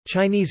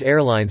Chinese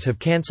airlines have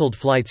cancelled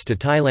flights to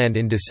Thailand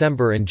in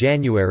December and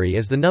January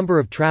as the number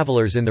of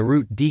travelers in the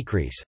route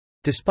decrease,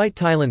 despite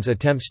Thailand's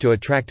attempts to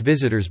attract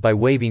visitors by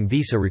waiving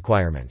visa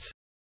requirements.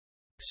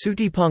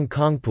 Suttipong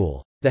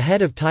Kongpool, the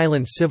head of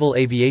Thailand's Civil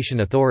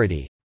Aviation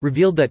Authority,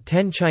 revealed that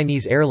 10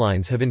 Chinese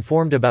airlines have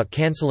informed about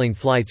cancelling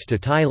flights to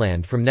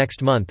Thailand from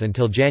next month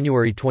until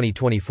January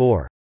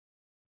 2024.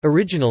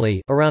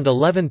 Originally, around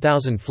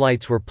 11,000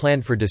 flights were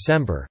planned for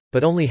December,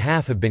 but only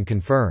half have been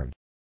confirmed.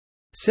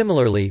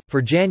 Similarly,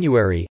 for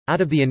January,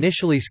 out of the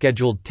initially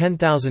scheduled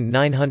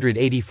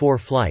 10,984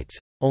 flights,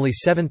 only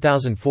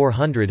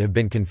 7,400 have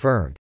been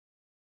confirmed.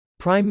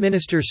 Prime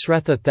Minister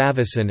Sretha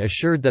Thavisin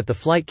assured that the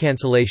flight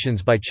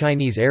cancellations by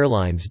Chinese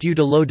airlines due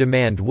to low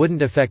demand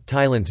wouldn't affect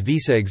Thailand's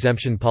visa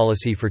exemption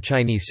policy for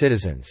Chinese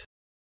citizens.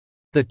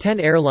 The 10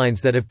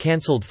 airlines that have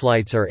cancelled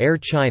flights are Air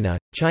China,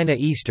 China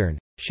Eastern,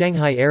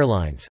 Shanghai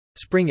Airlines,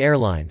 Spring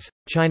Airlines,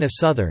 China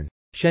Southern,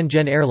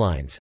 Shenzhen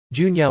Airlines,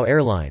 Junyao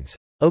Airlines,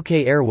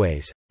 OK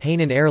Airways,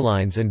 Hainan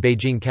Airlines and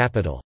Beijing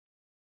Capital.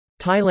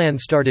 Thailand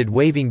started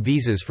waiving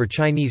visas for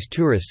Chinese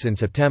tourists in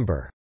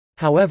September.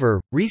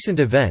 However, recent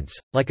events,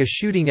 like a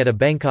shooting at a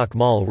Bangkok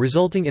mall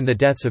resulting in the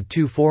deaths of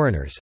 2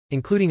 foreigners,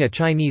 including a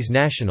Chinese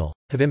national,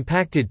 have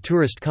impacted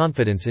tourist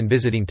confidence in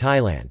visiting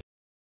Thailand.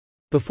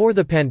 Before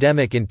the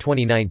pandemic in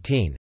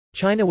 2019,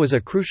 China was a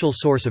crucial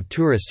source of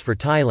tourists for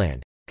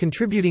Thailand,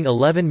 contributing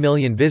 11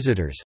 million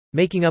visitors,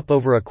 making up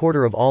over a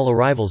quarter of all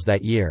arrivals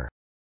that year.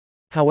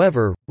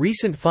 However,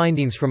 recent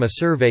findings from a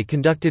survey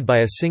conducted by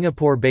a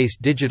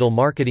Singapore-based digital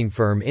marketing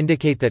firm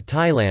indicate that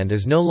Thailand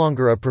is no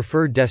longer a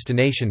preferred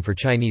destination for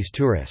Chinese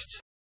tourists.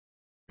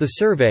 The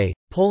survey,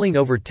 polling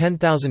over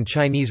 10,000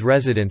 Chinese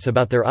residents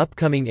about their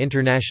upcoming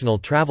international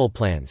travel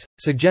plans,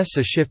 suggests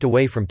a shift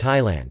away from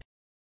Thailand.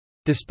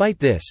 Despite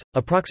this,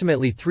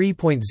 approximately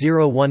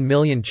 3.01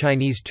 million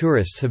Chinese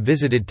tourists have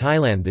visited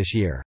Thailand this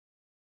year.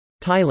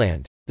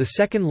 Thailand, the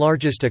second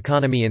largest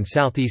economy in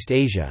Southeast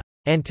Asia,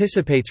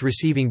 anticipates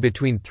receiving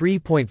between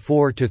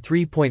 3.4 to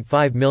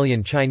 3.5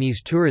 million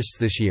Chinese tourists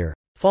this year,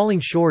 falling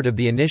short of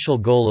the initial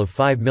goal of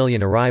 5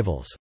 million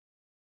arrivals.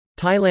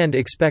 Thailand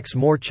expects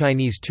more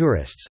Chinese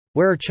tourists.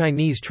 Where are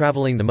Chinese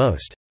traveling the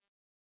most?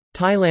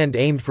 Thailand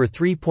aimed for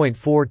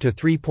 3.4 to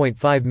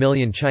 3.5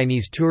 million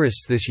Chinese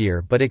tourists this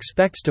year but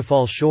expects to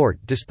fall short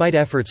despite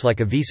efforts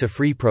like a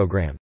visa-free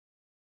program.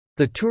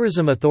 The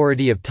Tourism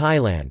Authority of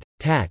Thailand,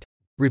 TAT,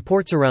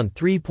 reports around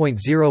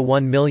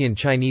 3.01 million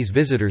Chinese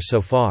visitors so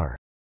far.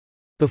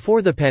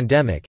 Before the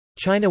pandemic,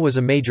 China was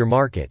a major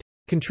market,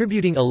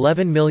 contributing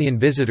 11 million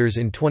visitors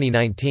in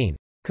 2019,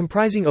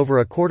 comprising over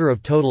a quarter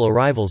of total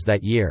arrivals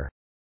that year.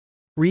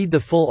 Read the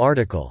full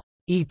article.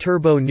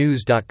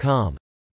 eTurboNews.com